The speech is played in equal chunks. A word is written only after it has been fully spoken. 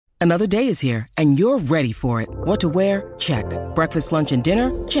Another day is here, and you're ready for it. What to wear? Check. Breakfast, lunch, and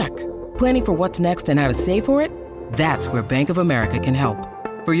dinner? Check. Planning for what's next and how to save for it? That's where Bank of America can help.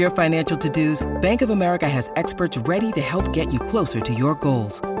 For your financial to-dos, Bank of America has experts ready to help get you closer to your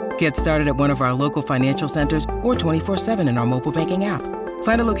goals. Get started at one of our local financial centers or 24/7 in our mobile banking app.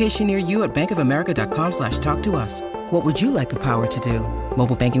 Find a location near you at bankofamerica.com/talktous. What would you like the power to do?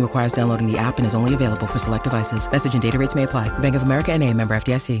 Mobile banking requires downloading the app and is only available for select devices. Message and data rates may apply. Bank of America N.A., member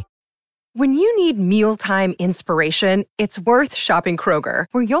FDIC. When you need mealtime inspiration, it's worth shopping Kroger,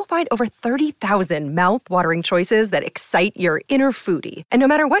 where you'll find over 30,000 mouth-watering choices that excite your inner foodie. And no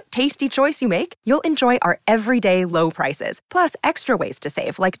matter what tasty choice you make, you'll enjoy our everyday low prices, plus extra ways to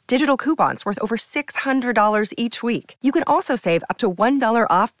save, like digital coupons worth over $600 each week. You can also save up to $1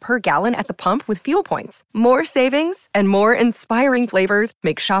 off per gallon at the pump with fuel points. More savings and more inspiring flavors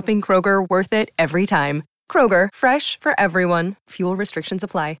make shopping Kroger worth it every time. Kroger, fresh for everyone. Fuel restrictions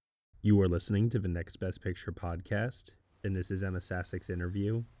apply. You are listening to the Next Best Picture podcast, and this is Emma Sassik's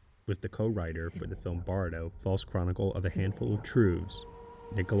interview with the co-writer for the film Bardo, False Chronicle of a Handful of Truths,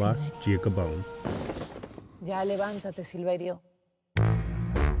 Nicolas Giacobone. Ya levántate, Silverio.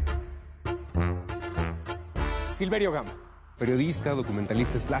 Silverio Gama, periodista,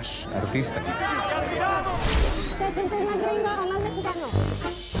 documentalista / artista. ¿Te sientes más gringo o más mexicano?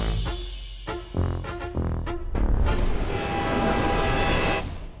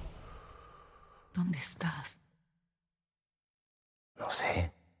 ¿Dónde estás? No sé.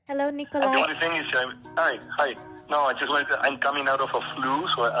 Hello, Nicolas. The only thing is, hi. No, I just wanted to, I'm coming out of a flu,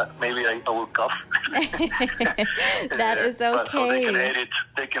 so maybe I will cough. That is okay. But so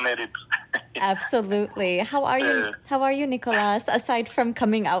they can edit. Absolutely. How are you? How are you, Nicolas? Aside from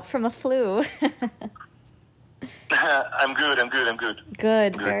coming out from a flu. I'm good.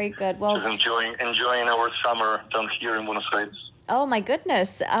 Good, very good. Well, just enjoying our summer down here in Buenos Aires. Oh my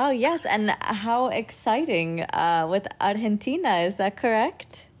goodness! Oh yes, and how exciting with Argentina! Is that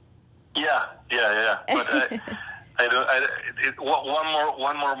correct? Yeah. But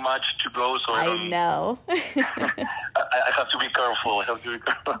one more match to go, so I know. I have to be careful.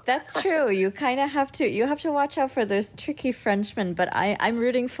 That's true. You kind of have to. You have to watch out for those tricky Frenchmen. But I'm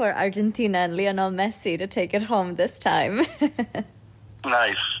rooting for Argentina and Lionel Messi to take it home this time.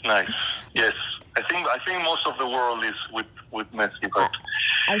 Nice. Yes, I think most of the world is with Messi, but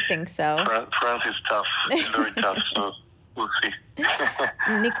I think so. France is tough. It's very tough. So. We'll see.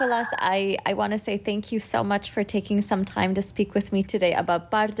 Nicolas, I want to say thank you so much for taking some time to speak with me today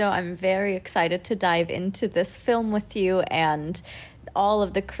about Bardo. I'm very excited to dive into this film with you and all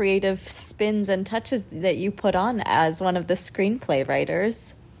of the creative spins and touches that you put on as one of the screenplay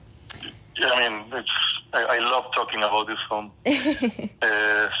writers. Yeah, I mean, I love talking about this film.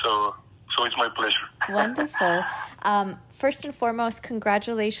 So it's my pleasure. Wonderful. First and foremost,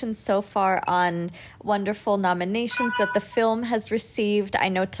 congratulations so far on wonderful nominations that the film has received. I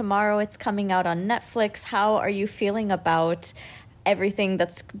know tomorrow it's coming out on Netflix. How are you feeling about everything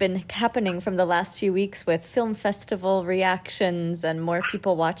that's been happening from the last few weeks with film festival reactions and more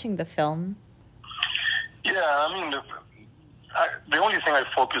people watching the film? Yeah, I mean, the only thing I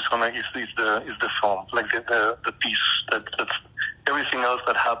focus on is the film, like the piece. That's everything else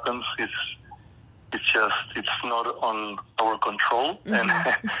that happens it's not on our control,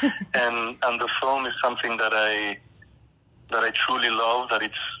 mm-hmm. and the film is something that I truly love. That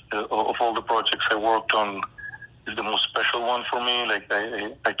it's of all the projects I worked on, is the most special one for me. Like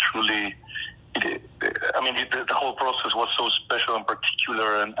I truly. The whole process was so special and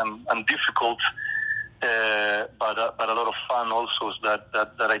particular and difficult, but a lot of fun also. That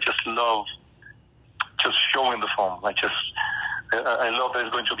I just love just showing the film. I love that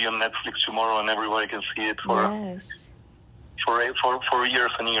it's going to be on Netflix tomorrow and everybody can see it for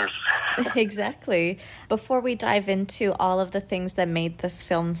years and years. Exactly. Before we dive into all of the things that made this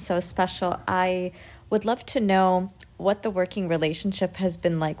film so special, I would love to know what the working relationship has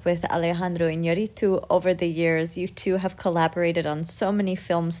been like with Alejandro Iñárritu over the years. You two have collaborated on so many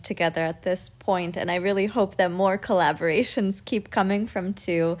films together at this point, and I really hope that more collaborations keep coming from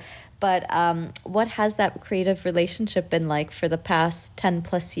two. But what has that creative relationship been like for the past 10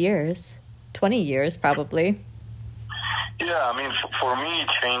 plus years? 20 years, probably. Yeah, I mean, for me, it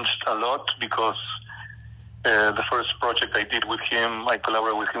changed a lot because the first project I did with him, I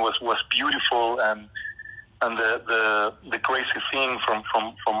collaborated with him, was beautiful. And the crazy thing from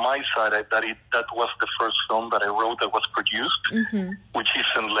my side, that was the first film that I wrote that was produced, mm-hmm. which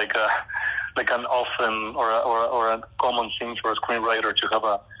isn't like an often or a common thing for a screenwriter to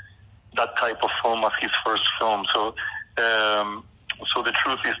have that type of film as his first film. So So the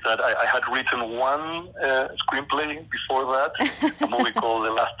truth is that I had written one screenplay before that, a movie called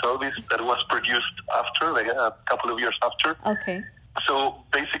The Last Elvis, that was produced after, like a couple of years after. Okay. So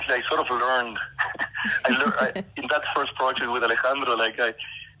basically, I sort of learned, in that first project with Alejandro, like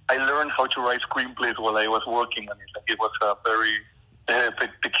I learned how to write screenplays while I was working on it. Like it was a very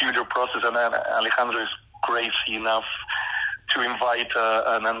peculiar process, and Alejandro is crazy enough to invite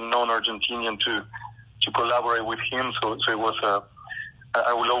an unknown Argentinian to collaborate with him. So it was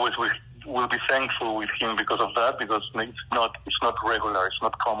I will always will be thankful with him because of that, because it's not regular. It's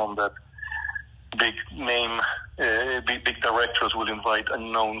not common that big name, big directors will invite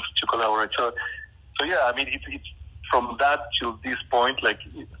unknowns to collaborate. So yeah, I mean, it's from that to this point, like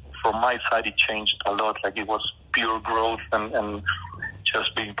from my side, it changed a lot. Like it was pure growth and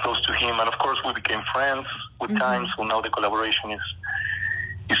just being close to him. And of course, we became friends with time. So now the collaboration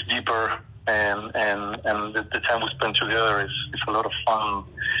is deeper, and the time we spend together is a lot of fun.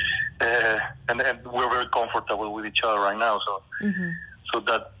 And we're very comfortable with each other right now. So so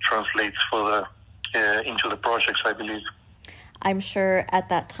that translates into the projects, I believe. I'm sure at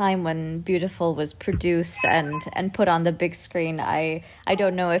that time when Beautiful was produced and put on the big screen, I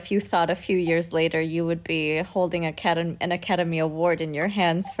don't know if you thought a few years later you would be holding an Academy Award in your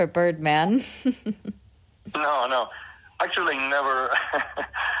hands for Birdman. No. Actually, never.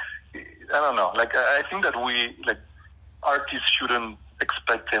 I don't know. Like, I think that artists shouldn't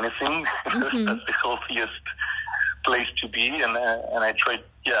expect anything. That's the healthiest place to be, and I tried.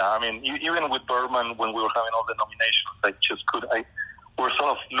 Yeah, I mean, even with Birdman, when we were having all the nominations, we're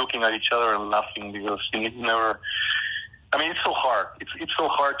sort of looking at each other and laughing because you never. I mean, it's so hard. It's so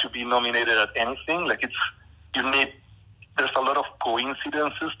hard to be nominated at anything. Like there's a lot of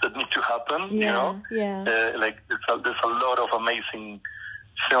coincidences that need to happen. Yeah, you know. Yeah. Like there's a lot of amazing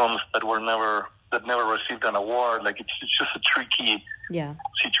films that never received an award. Like it's just a tricky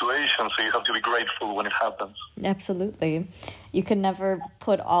situation, so you have to be grateful when it happens. Absolutely. You can never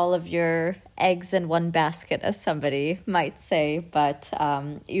put all of your eggs in one basket, as somebody might say, but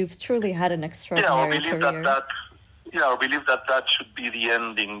you've truly had an extraordinary career. I believe that should be the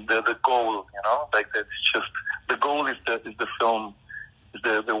ending, the goal, you know? Like it's just, the goal is the film, is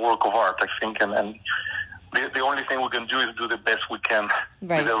the work of art, I think, and the only thing we can do is do the best we can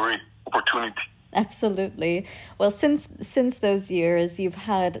with every opportunity. Absolutely. Well, since those years, you've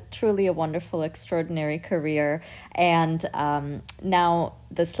had truly a wonderful, extraordinary career. And now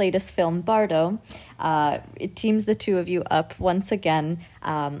this latest film, Bardo, it teams the two of you up once again.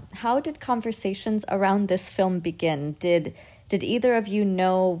 How did conversations around this film begin? Did either of you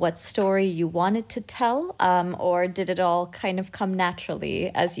know what story you wanted to tell? Or did it all kind of come naturally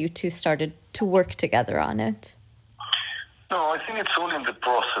as you two started to work together on it? No, I think it's all in the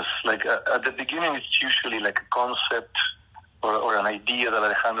process. Like at the beginning, it's usually like a concept or an idea that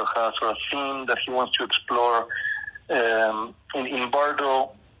Alejandro has, or a theme that he wants to explore. In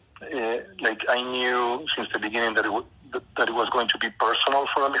Bardo, like I knew since the beginning that it was going to be personal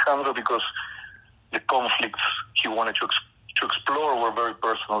for Alejandro, because the conflicts he wanted to explore were very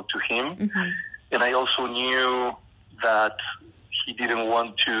personal to him, and I also knew that he didn't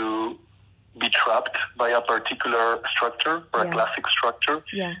want to be trapped by a particular structure or a classic structure.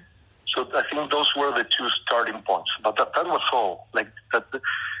 Yeah. So I think those were the two starting points. But that was all. Like that,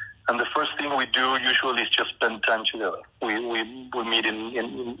 and the first thing we do usually is just spend time together. We meet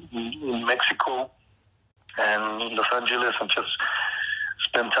in Mexico and in Los Angeles and just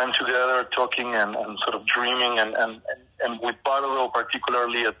spend time together, talking and sort of dreaming. And with Bardo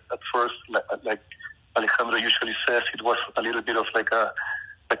particularly at first, like Alejandro usually says, it was a little bit of like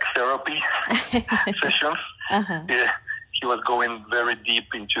therapy sessions. Yeah, he was going very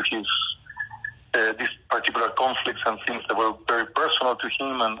deep into his these particular conflicts and things that were very personal to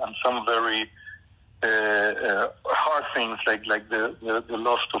him, and some very hard things like the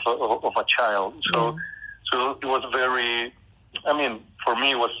loss of a child. So it was very. I mean, for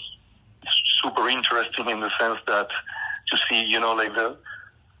me, it was super interesting in the sense that to see, you know, like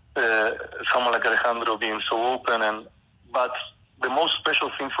someone like Alejandro being so open, but the most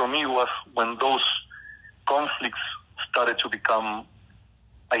special thing for me was when those conflicts started to become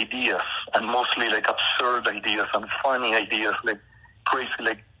ideas, and mostly like absurd ideas and funny ideas, like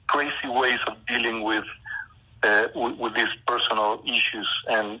crazy ways of dealing with these personal issues,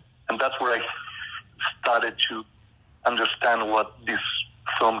 and that's where I started to understand what this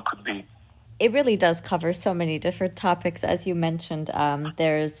film could be. It really does cover so many different topics, as you mentioned.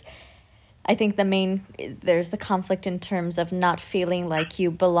 I think there's the conflict in terms of not feeling like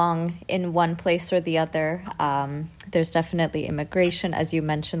you belong in one place or the other. There's definitely immigration, as you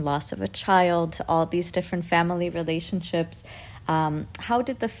mentioned, loss of a child, all these different family relationships. How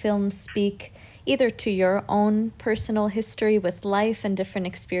did the film speak either to your own personal history with life and different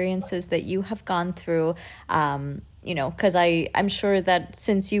experiences that you have gone through? Because I'm sure that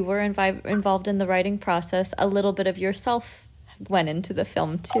since you were involved in the writing process, a little bit of yourself went into the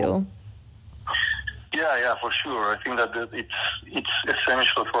film too. Yeah, for sure. I think that it's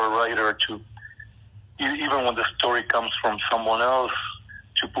essential for a writer to, even when the story comes from someone else,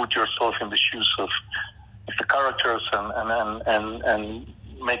 to put yourself in the shoes of the characters and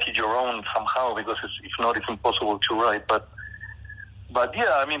make it your own somehow, because if not, it's impossible to write. But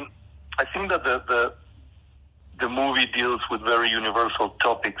yeah, I mean, I think that the movie deals with very universal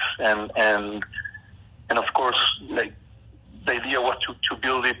topics, and of course, like, the idea was to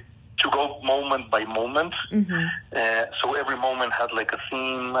build it, to go moment by moment. So every moment had like a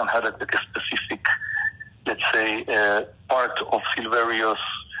theme and had like a specific, let's say, part of Silverio's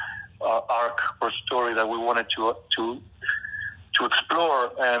arc or story that we wanted to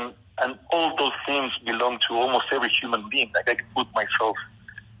explore, and all those themes belong to almost every human being. Like, I can put myself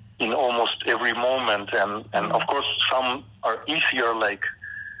in almost every moment, and of course some are easier, like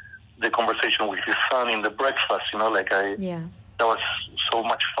the conversation with his son in the breakfast. That was so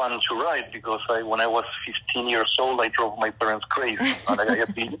much fun to write, because when I was 15 years old, I drove my parents crazy.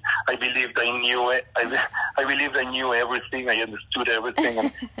 I believed I knew it. I believed I knew everything. I understood everything,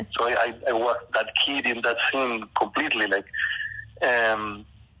 and so I was that kid in that scene completely. And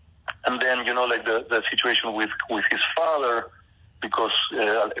then the situation with his father, because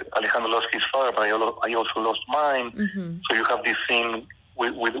Alejandro lost his father, but I also lost mine. So you have this scene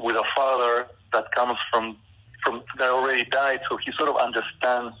with a father that comes from that already died, so he sort of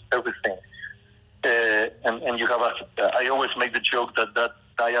understands everything. And you have I always make the joke that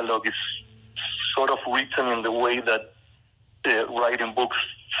dialogue is sort of written in the way that writing books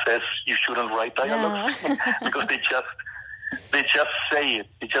says you shouldn't write dialogue, because they just say it.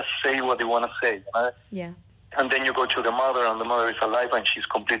 They just say what they want to say. Yeah. And then you go to the mother, and the mother is alive, and she's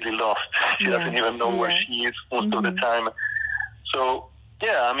completely lost. She doesn't even know where she is most of the time. So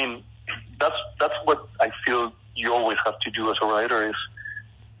yeah, I mean, that's what I feel you always have to do as a writer,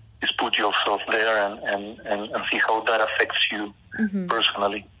 is put yourself there and see how that affects you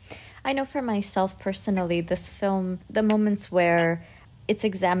personally. I know for myself personally, this film, the moments where it's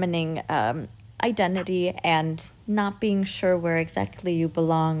examining identity and not being sure where exactly you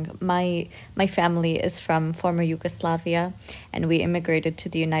belong. My family is from former Yugoslavia, and we immigrated to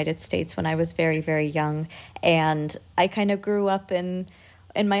the United States when I was very, very young. And I kind of grew up in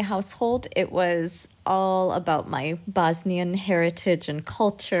my household. It was all about my Bosnian heritage and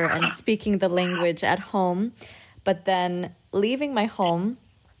culture and speaking the language at home. But then leaving my home,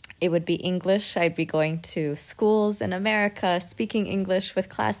 it would be English. I'd be going to schools in America, speaking English with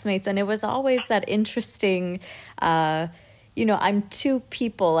classmates. And it was always that interesting, I'm two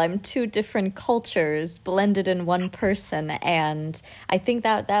people, I'm two different cultures blended in one person. And I think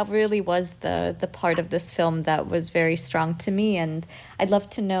that really was the part of this film that was very strong to me. And I'd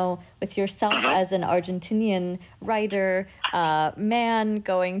love to know, with yourself as an Argentinian writer, man,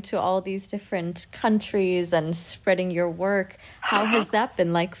 going to all these different countries and spreading your work, how has that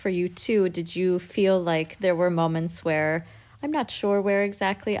been like for you too? Did you feel like there were moments where I'm not sure where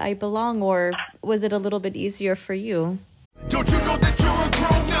exactly I belong, or was it a little bit easier for you? Don't you know that you're a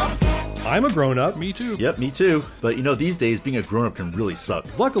grown-up? I'm a grown-up. Me too. Yep, me too. But these days, being a grown-up can really suck.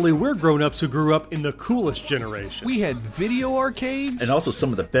 Luckily, we're grown-ups who grew up in the coolest generation. We had video arcades. And also some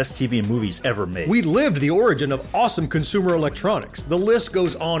of the best TV and movies ever made. We lived the origin of awesome consumer electronics. The list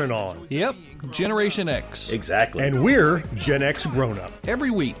goes on and on. Yep, Generation X. Exactly. And we're Gen X grown-up.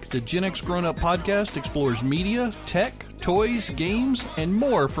 Every week, the Gen X Grown Up podcast explores media, tech, toys, games, and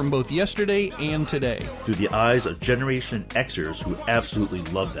more from both yesterday and today. Through the eyes of Generation Xers who absolutely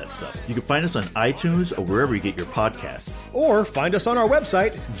love that stuff. You can find us on iTunes or wherever you get your podcasts. Or find us on our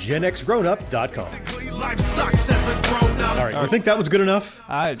website, genxgrownup.com. Life sucks as a grown-up. All right, you think that was good enough?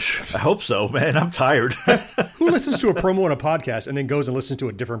 I hope so, man. I'm tired. Who listens to a promo on a podcast and then goes and listens to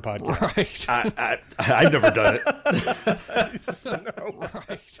a different podcast? Right. I've never done it.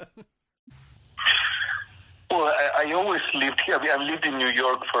 Right. Well, I always lived here. I lived in New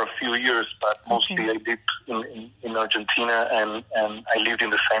York for a few years, but mostly I lived in Argentina, and I lived in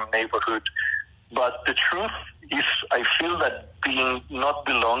the same neighborhood. But the truth is, I feel that not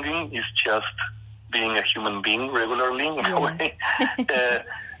belonging is just being a human being regularly in a way.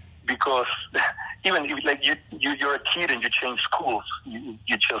 Because even if you're a kid and you change schools, you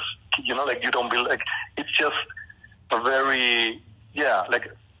just, you don't belong. It's just a very,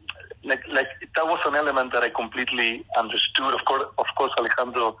 that was an element that I completely understood. Of course,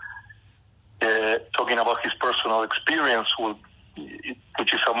 Alejandro, talking about his personal experience, will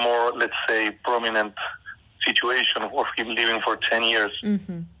which is a more, let's say, prominent situation of him living for 10 years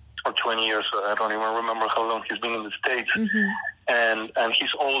or 20 years. I don't even remember how long he's been in the States. And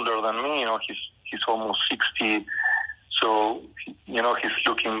he's older than me, he's almost 60. So, he's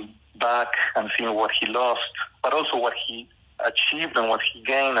looking back and seeing what he lost, but also what he achieved and what he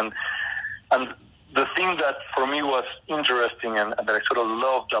gained. And the thing that for me was interesting and that I sort of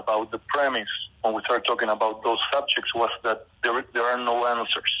loved about the premise when we started talking about those subjects was that there are no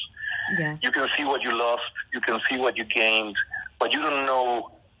answers. Yeah. You can see what you lost, you can see what you gained, but you don't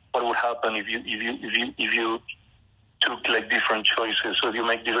know what would happen if you took like different choices. So if you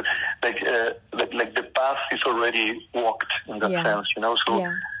make different, like the path is already walked in that sense,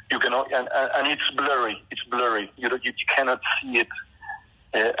 So you can, and it's blurry. It's blurry. You cannot see it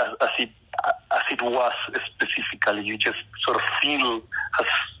as it was specifically. You just sort of feel a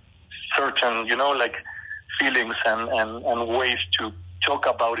certain, like feelings and ways to talk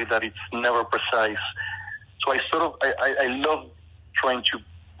about it that it's never precise. So I love trying to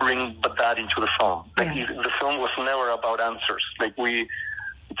bring that into the film. Like the film was never about answers. Like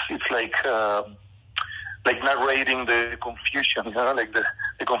it's like narrating the confusion, like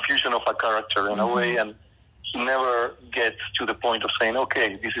the confusion of a character in a way, and he never gets to the point of saying,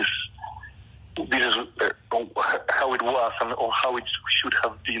 okay, this is how it was or how it should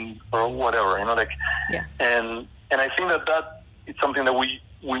have been or whatever, and I think that is something that we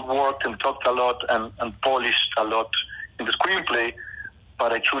worked and talked a lot and polished a lot in the screenplay,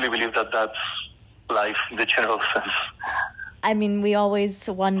 but I truly believe that that's life in the general sense. I mean, we always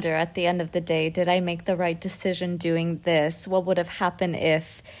wonder at the end of the day, did I make the right decision doing this? What would have happened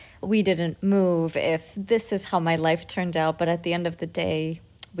if we didn't move, if this is how my life turned out? But at the end of the day,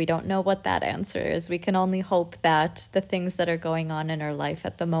 we don't know what that answer is. We can only hope that the things that are going on in our life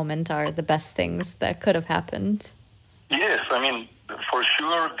at the moment are the best things that could have happened. Yes, I mean, for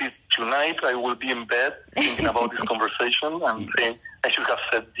sure, tonight I will be in bed thinking about this conversation and saying, I should have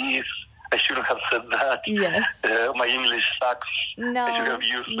said this, I shouldn't have said that. Yes. My English sucks. No, I should have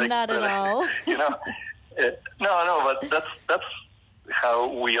used not at all. No, but that's how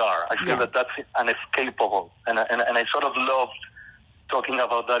we are. I feel that that's unescapable, and I sort of loved talking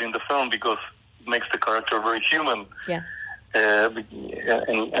about that in the film because it makes the character very human. Yes.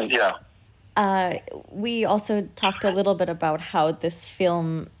 And yeah. We also talked a little bit about how this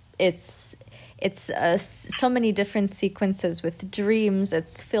film, it's so many different sequences with dreams.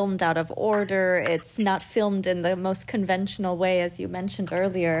 It's filmed out of order. It's not filmed in the most conventional way, as you mentioned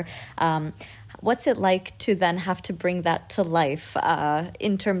earlier. What's it like to then have to bring that to life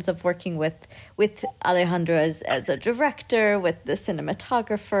in terms of working with Alejandro as a director, with the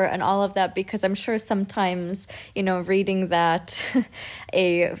cinematographer and all of that? Because I'm sure sometimes, reading that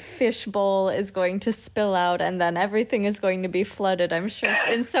a fishbowl is going to spill out and then everything is going to be flooded. I'm sure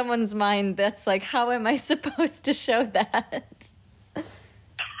in someone's mind that's like, how am I supposed to show that?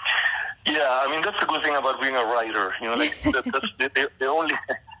 Yeah, I mean, that's the good thing about being a writer. That's the only...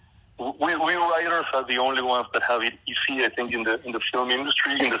 We writers are the only ones that have it easy, I think, in the film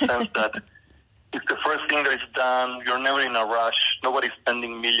industry, in the sense that it's the first thing that is done. You're never in a rush. Nobody's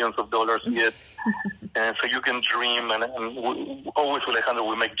spending millions of dollars yet. And so you can dream. And always with Alejandro,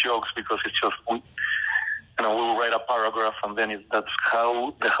 we make jokes because it's just, we'll write a paragraph and then that's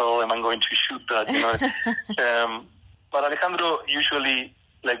how the hell am I going to shoot that, But Alejandro usually,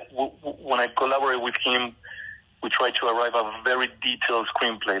 when I collaborate with him, we try to arrive at a very detailed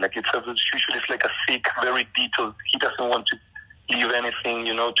screenplay. Usually it's like a thick, very detailed. He doesn't want to leave anything,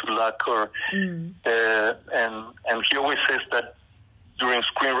 to luck or. And he always says that during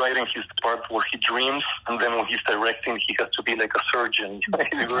screenwriting, he's the part where he dreams, and then when he's directing, he has to be like a surgeon.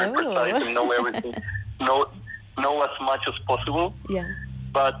 He's very precise and know everything, know as much as possible. Yeah.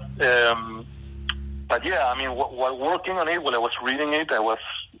 But yeah, I mean, while working on it, when I was reading it, I was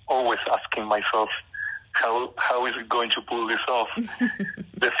always asking myself, how is it going to pull this off?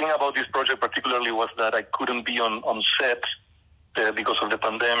 The thing about this project particularly was that I couldn't be on set because of the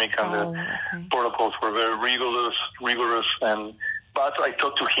pandemic, and the protocols were very rigorous. But I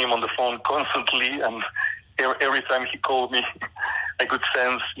talked to him on the phone constantly, and every time he called me, I could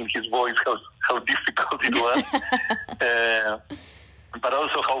sense in his voice how difficult it was, but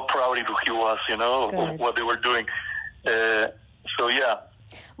also how proud he was, of what they were doing. So yeah.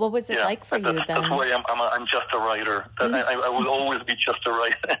 What was it like for you then? That's why I'm just a writer. I will always be just a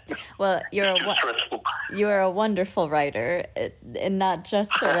writer. Well, you're a wonderful writer, and not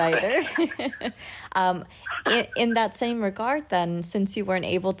just a writer. In that same regard, then, since you weren't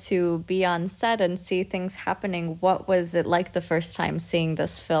able to be on set and see things happening, what was it like the first time seeing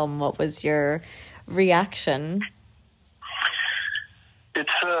this film? What was your reaction?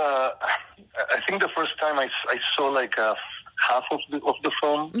 It's I think the first time I saw like half of the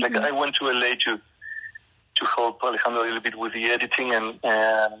film. Mm-hmm. Like I went to LA to help Alejandro a little bit with the editing, and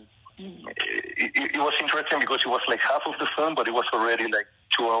it was interesting because it was like half of the film, but it was already like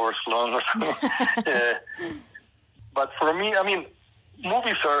 2 hours long or something. But for me, I mean,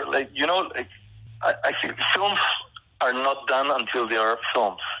 movies are like, you know, like I think films are not done until they are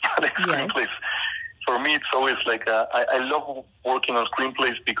films. Like screenplays. For me, it's always like I love working on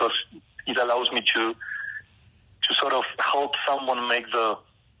screenplays because it allows me to sort of help someone make the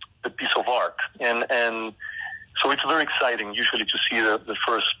piece of art, and so it's very exciting usually to see the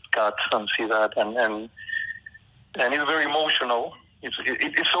first cut and see that, and it's very emotional. It's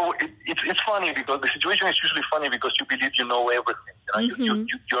funny because the situation is usually funny because you believe you know everything. You know?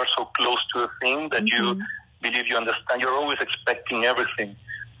 You are so close to a thing that you believe you understand. You're always expecting everything,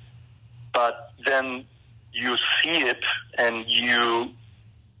 but then you see it and you're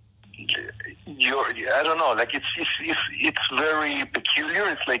I don't know, like it's very peculiar.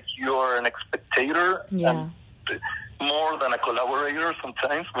 It's like you're an spectator, and more than a collaborator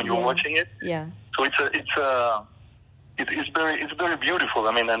sometimes when you're watching it. Yeah. So it's very beautiful.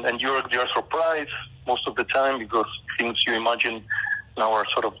 I mean, and you're surprised most of the time because things you imagine now are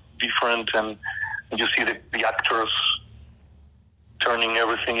sort of different, and you see the actors turning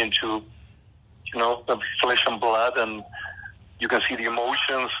everything into, you know, flesh and blood, and you can see the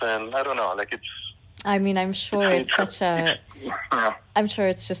emotions, and I don't know, like it's. I mean, I'm sure it's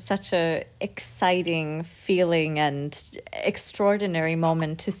just such a exciting feeling and extraordinary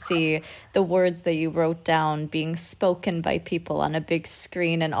moment to see the words that you wrote down being spoken by people on a big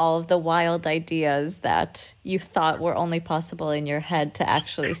screen, and all of the wild ideas that you thought were only possible in your head to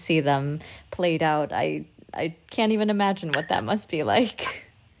actually see them played out. I can't even imagine what that must be like.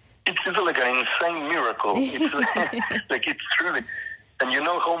 It's like an insane miracle. It's like it's really, and you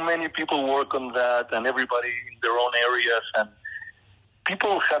know how many people work on that, and everybody in their own areas, and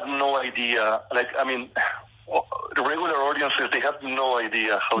people have no idea. Like, I mean, the regular audiences, they have no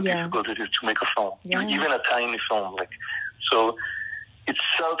idea how difficult it is to make a film, even a tiny film. Like, so it's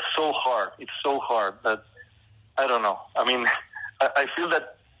so hard. It's so hard that I don't know. I mean, I feel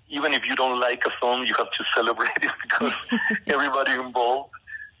that even if you don't like a film, you have to celebrate it because everybody involved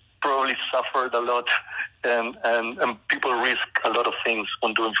probably suffered a lot, and people risk a lot of things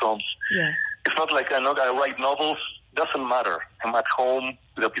when doing films. Yes. It's not like I write novels, doesn't matter. I'm at home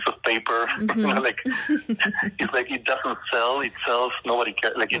with a piece of paper, you know, like it's like it doesn't sell, it sells, nobody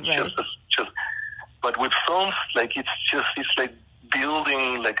cares. Like it's just but with films, like it's like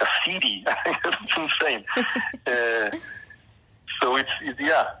building like a city. It's insane. So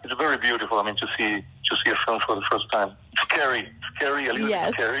it's very beautiful. I mean, to see a film for the first time. It's scary, a little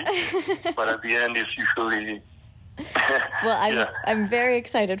bit scary, but at the end, it's usually. Well, I'm very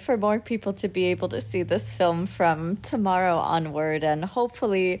excited for more people to be able to see this film from tomorrow onward, and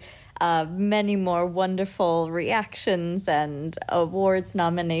hopefully many more wonderful reactions and awards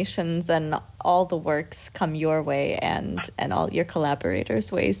nominations and all the works come your way, and all your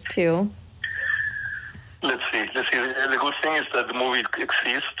collaborators' ways too. Let's see. The good thing is that the movie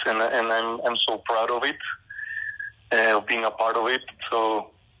exists, and I'm so proud of it, of being a part of it. So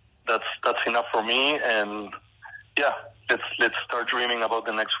that's enough for me. And let's start dreaming about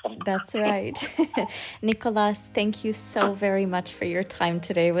the next one. That's right. Nicolas, thank you so very much for your time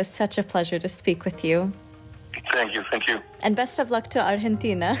today. It was such a pleasure to speak with you. Thank you. And best of luck to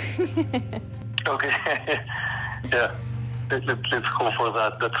Argentina. Okay. Yeah. Let's hope for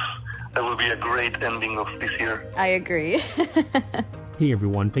that. That will be a great ending of this year. I agree. Hey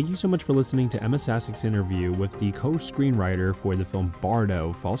everyone, thank you so much for listening to Emma Sassik's interview with the co-screenwriter for the film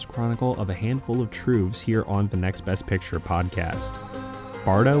Bardo, False Chronicle of a Handful of Truths, here on the Next Best Picture podcast.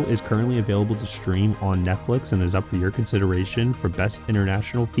 Bardo is currently available to stream on Netflix and is up for your consideration for Best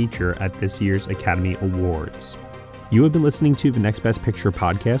International Feature at this year's Academy Awards. You have been listening to the Next Best Picture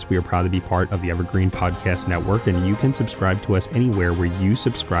podcast. We are proud to be part of the Evergreen Podcast Network, and you can subscribe to us anywhere where you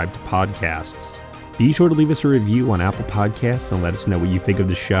subscribe to podcasts. Be sure to leave us a review on Apple Podcasts and let us know what you think of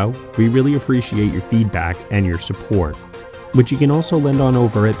the show. We really appreciate your feedback and your support, which you can also lend on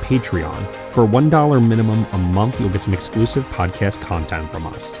over at Patreon. For $1 minimum a month, you'll get some exclusive podcast content from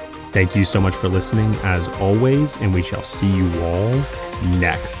us. Thank you so much for listening, as always, and we shall see you all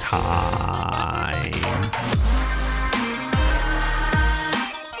next time.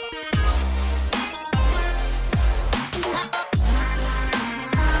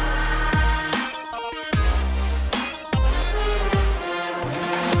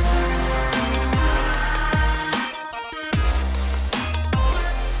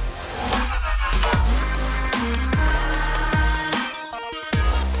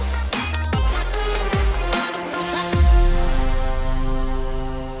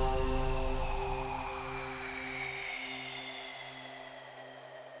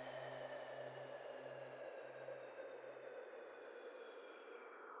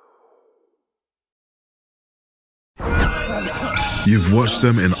 You've watched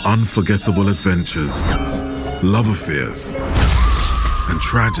them in unforgettable adventures, love affairs, and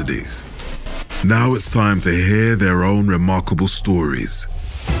tragedies. Now it's time to hear their own remarkable stories.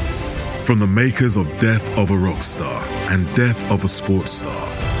 From the makers of Death of a Rock Star and Death of a Sports Star,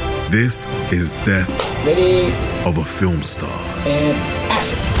 this is Death of a Film Star. And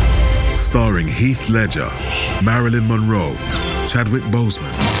action. Starring Heath Ledger, Marilyn Monroe, Chadwick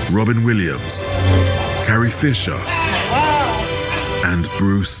Boseman, Robin Williams, Carrie Fisher, and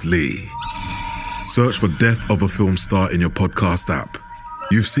Bruce Lee. Search for Death of a Film Star in your podcast app.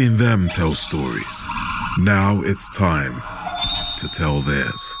 You've seen them tell stories. Now it's time to tell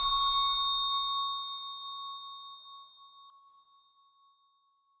theirs.